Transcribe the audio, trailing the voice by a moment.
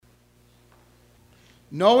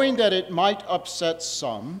Knowing that it might upset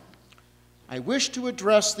some, I wish to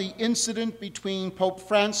address the incident between Pope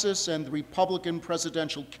Francis and the Republican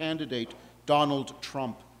presidential candidate, Donald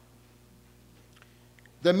Trump.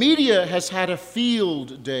 The media has had a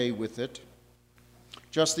field day with it.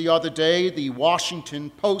 Just the other day, the Washington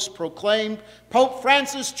Post proclaimed, Pope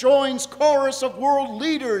Francis joins chorus of world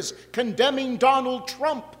leaders condemning Donald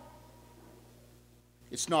Trump.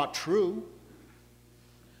 It's not true.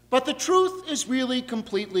 But the truth is really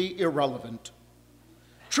completely irrelevant.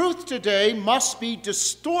 Truth today must be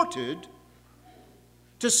distorted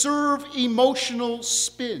to serve emotional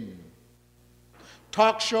spin.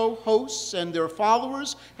 Talk show hosts and their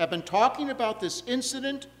followers have been talking about this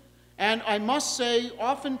incident, and I must say,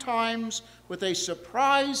 oftentimes with a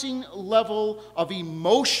surprising level of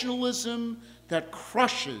emotionalism that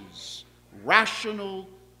crushes rational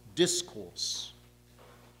discourse.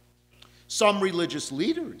 Some religious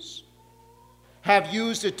leaders have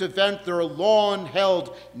used it to vent their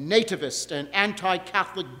long-held nativist and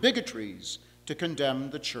anti-Catholic bigotries to condemn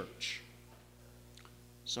the church.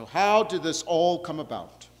 So how did this all come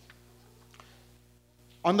about?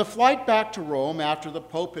 On the flight back to Rome, after the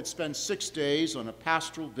Pope had spent 6 days on a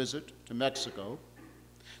pastoral visit to Mexico,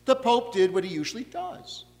 the Pope did what he usually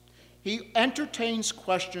does. He entertains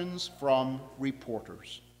questions from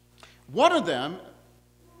reporters. One of them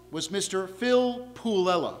was Mr. Phil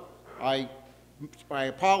Pulella. I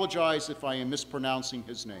apologize if I am mispronouncing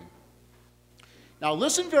his name. Now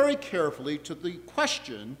listen very carefully to the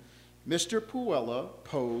question Mr. Pulella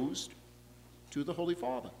posed to the Holy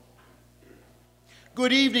Father.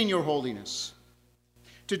 Good evening, Your Holiness.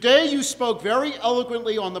 Today you spoke very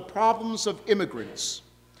eloquently on the problems of immigrants.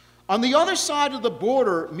 On the other side of the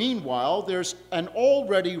border, meanwhile, there's an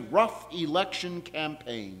already rough election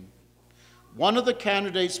campaign. One of the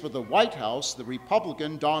candidates for the White House, the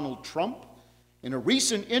Republican Donald Trump, in a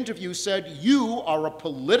recent interview said, "You are a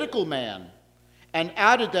political man," and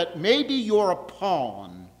added that maybe you're a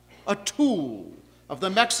pawn, a tool of the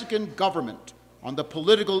Mexican government on the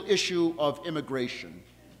political issue of immigration.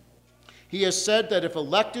 He has said that if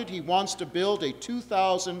elected, he wants to build a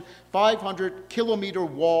 2,500-kilometer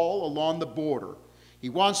wall along the border. He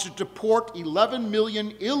wants to deport 11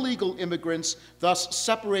 million illegal immigrants, thus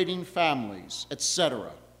separating families,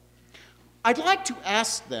 etc. I'd like to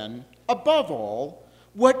ask then, above all,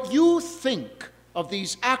 what you think of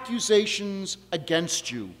these accusations against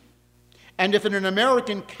you, and if an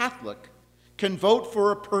American Catholic can vote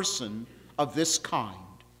for a person of this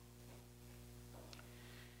kind.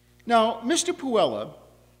 Now, Mr. Pulella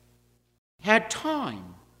had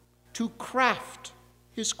time to craft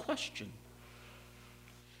his question.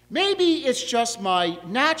 Maybe it's just my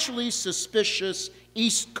naturally suspicious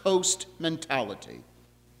East Coast mentality,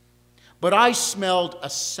 but I smelled a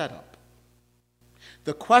setup.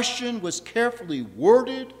 The question was carefully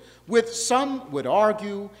worded with, some would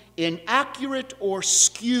argue, inaccurate or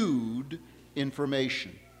skewed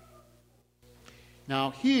information.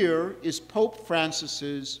 Now here is Pope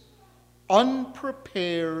Francis's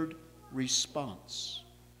unprepared response.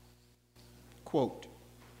 Quote,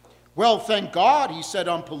 "Well, thank God," he said,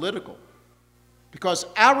 "I'm political, because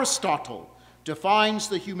Aristotle defines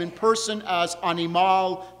the human person as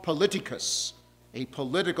animal politicus, a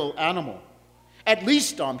political animal. At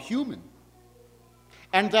least I'm human.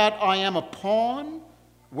 And that I am a pawn?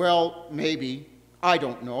 Well, maybe. I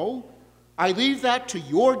don't know. I leave that to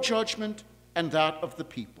your judgment and that of the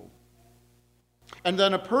people. And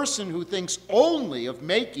then a person who thinks only of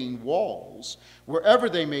making walls, wherever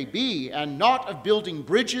they may be, and not of building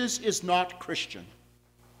bridges is not Christian.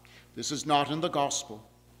 This is not in the gospel.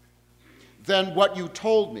 Then what you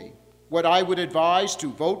told me, what I would advise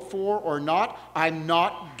to vote for or not, I'm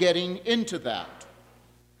not getting into that.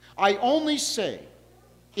 I only say,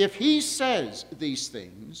 if he says these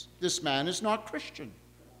things, this man is not Christian.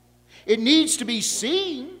 It needs to be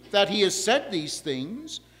seen that he has said these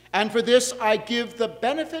things, and for this I give the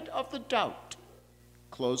benefit of the doubt."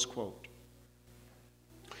 Close quote.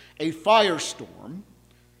 A firestorm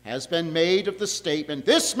has been made of the statement,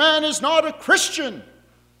 "This man is not a Christian."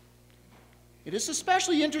 It is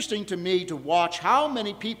especially interesting to me to watch how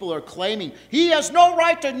many people are claiming he has no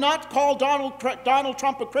right to not call Donald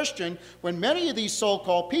Trump a Christian, when many of these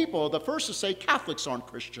so-called people are the first to say Catholics aren't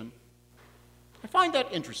Christian. I find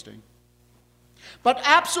that interesting. But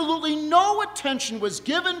absolutely no attention was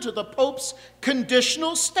given to the Pope's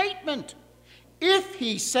conditional statement. If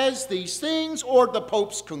he says these things, or the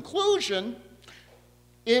Pope's conclusion,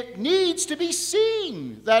 it needs to be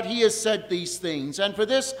seen that he has said these things, and for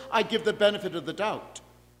this I give the benefit of the doubt.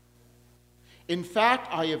 In fact,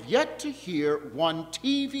 I have yet to hear one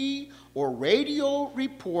TV or radio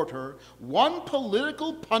reporter, one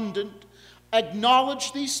political pundit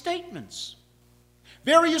acknowledge these statements.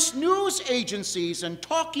 Various news agencies and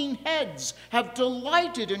talking heads have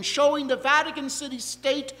delighted in showing the Vatican City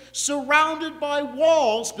state surrounded by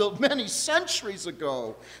walls built many centuries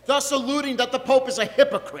ago, thus alluding that the Pope is a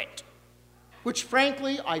hypocrite, which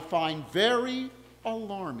frankly I find very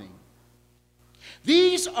alarming.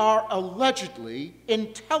 These are allegedly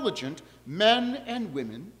intelligent men and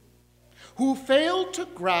women who failed to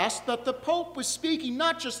grasp that the Pope was speaking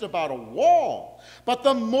not just about a wall, but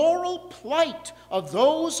the moral plight of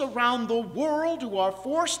those around the world who are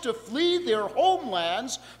forced to flee their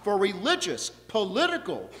homelands for religious,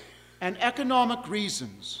 political, and economic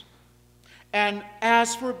reasons. And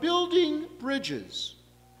as for building bridges,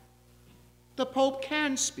 the Pope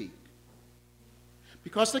can speak,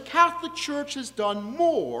 because the Catholic Church has done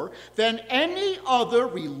more than any other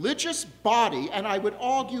religious body, and I would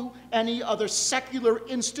argue any other secular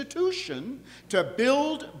institution, to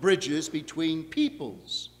build bridges between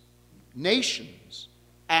peoples, nations,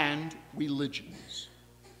 and religions.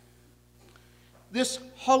 This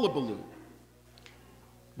hullabaloo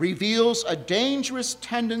reveals a dangerous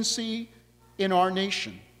tendency in our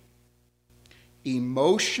nation.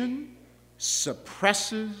 Emotion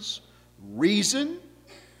suppresses reason,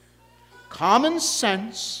 common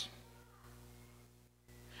sense,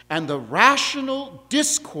 and the rational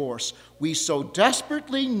discourse we so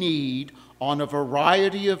desperately need on a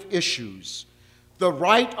variety of issues. The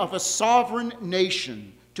right of a sovereign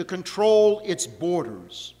nation to control its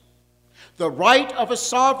borders. The right of a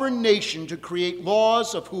sovereign nation to create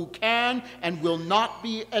laws of who can and will not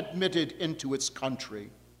be admitted into its country.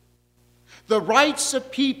 The rights of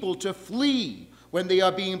people to flee when they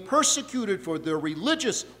are being persecuted for their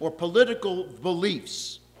religious or political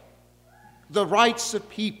beliefs. The rights of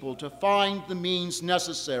people to find the means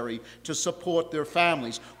necessary to support their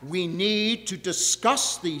families. We need to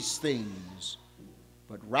discuss these things,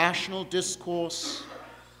 but rational discourse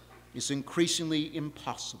is increasingly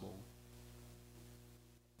impossible.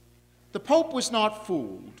 The Pope was not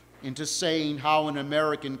fooled into saying how an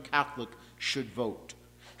American Catholic should vote.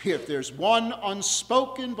 If there's one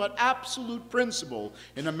unspoken but absolute principle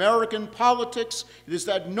in American politics, it is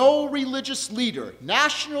that no religious leader,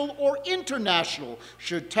 national or international,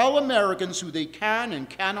 should tell Americans who they can and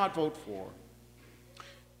cannot vote for.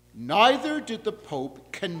 Neither did the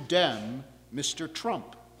Pope condemn Mr.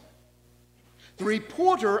 Trump. The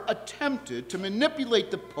reporter attempted to manipulate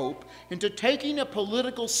the Pope into taking a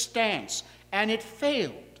political stance, and it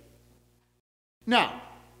failed. Now,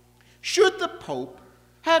 should the Pope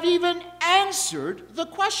have even answered the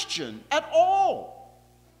question at all?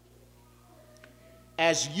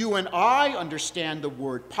 As you and I understand the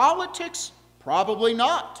word politics, probably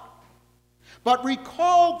not. But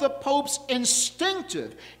recall the Pope's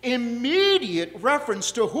instinctive, immediate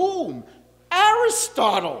reference to whom?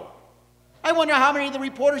 Aristotle. I wonder how many of the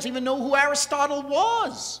reporters even know who Aristotle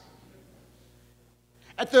was.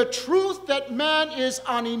 The truth that man is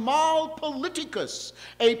animal politicus,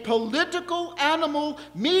 a political animal,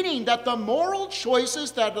 meaning that the moral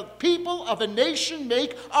choices that the people of a nation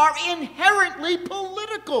make are inherently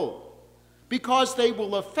political, because they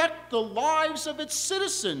will affect the lives of its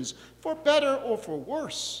citizens, for better or for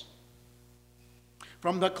worse.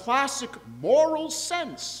 From the classic moral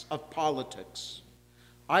sense of politics,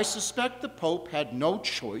 I suspect the Pope had no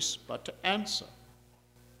choice but to answer.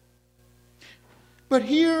 But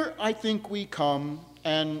here I think we come,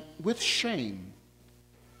 and with shame,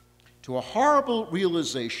 to a horrible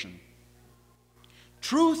realization.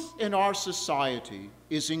 Truth in our society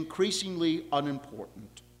is increasingly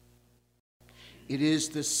unimportant. It is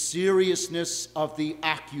the seriousness of the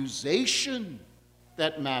accusation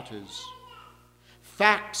that matters.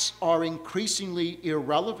 Facts are increasingly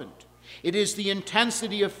irrelevant. It is the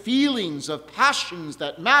intensity of feelings, of passions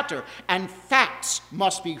that matter, and facts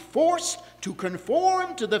must be forced to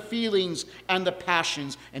conform to the feelings and the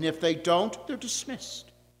passions, and if they don't, they're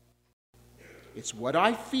dismissed. It's what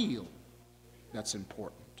I feel that's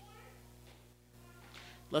important.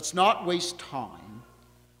 Let's not waste time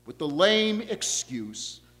with the lame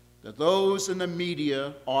excuse that those in the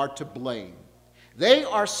media are to blame. They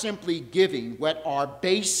are simply giving what our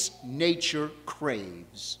base nature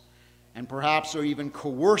craves, and perhaps are even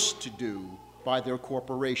coerced to do by their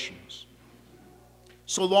corporations.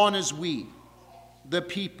 So long as we, the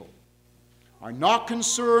people, are not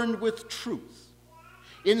concerned with truth,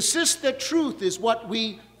 insist that truth is what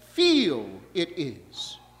we feel it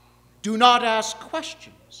is, do not ask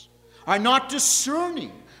questions, are not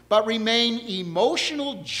discerning, but remain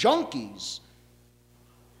emotional junkies,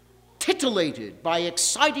 titillated by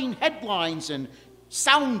exciting headlines and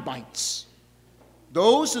sound bites.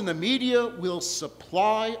 Those in the media will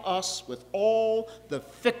supply us with all the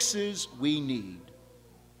fixes we need.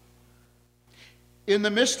 In the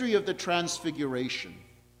mystery of the Transfiguration,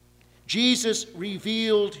 Jesus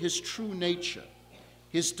revealed his true nature,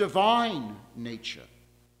 his divine nature.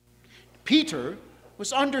 Peter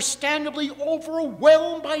was understandably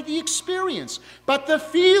overwhelmed by the experience, but the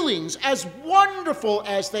feelings, as wonderful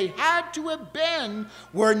as they had to have been,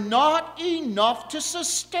 were not enough to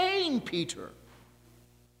sustain Peter.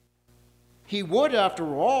 He would,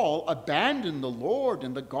 after all, abandon the Lord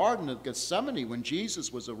in the Garden of Gethsemane when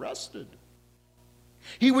Jesus was arrested.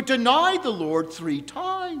 He would deny the Lord 3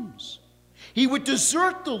 times. He would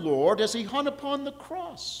desert the Lord as he hung upon the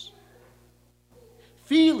cross.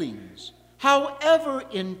 Feelings, however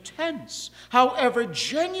intense, however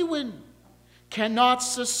genuine, cannot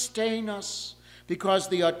sustain us because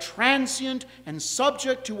they are transient and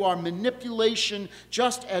subject to our manipulation,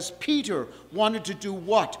 just as Peter wanted to do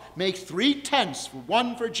what? Make 3 tents,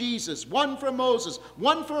 one for Jesus, one for Moses,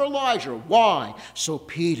 one for Elijah. Why? So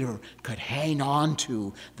Peter could hang on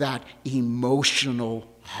to that emotional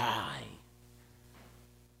high.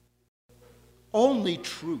 Only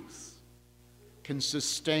truth can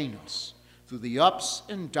sustain us through the ups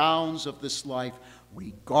and downs of this life,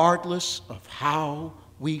 regardless of how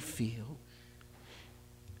we feel.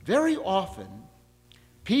 Very often,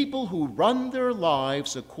 people who run their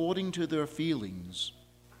lives according to their feelings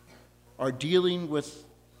are dealing with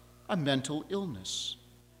a mental illness,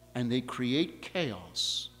 and they create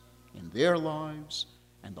chaos in their lives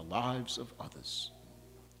and the lives of others.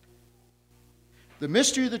 The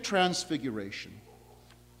mystery of the Transfiguration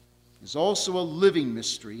is also a living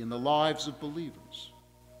mystery in the lives of believers.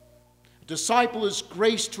 A disciple is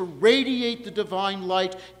graced to radiate the divine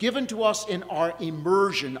light given to us in our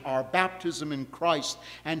immersion, our baptism in Christ,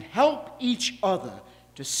 and help each other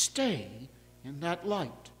to stay in that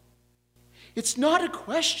light. It's not a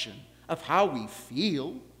question of how we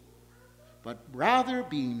feel, but rather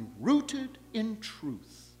being rooted in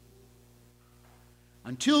truth.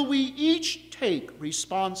 Until we each take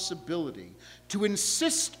responsibility to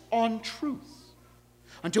insist on truth,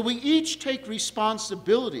 until we each take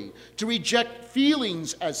responsibility to reject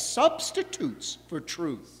feelings as substitutes for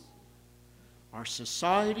truth, our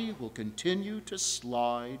society will continue to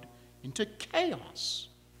slide into chaos.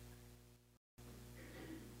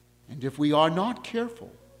 And if we are not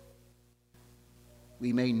careful,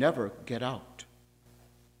 we may never get out.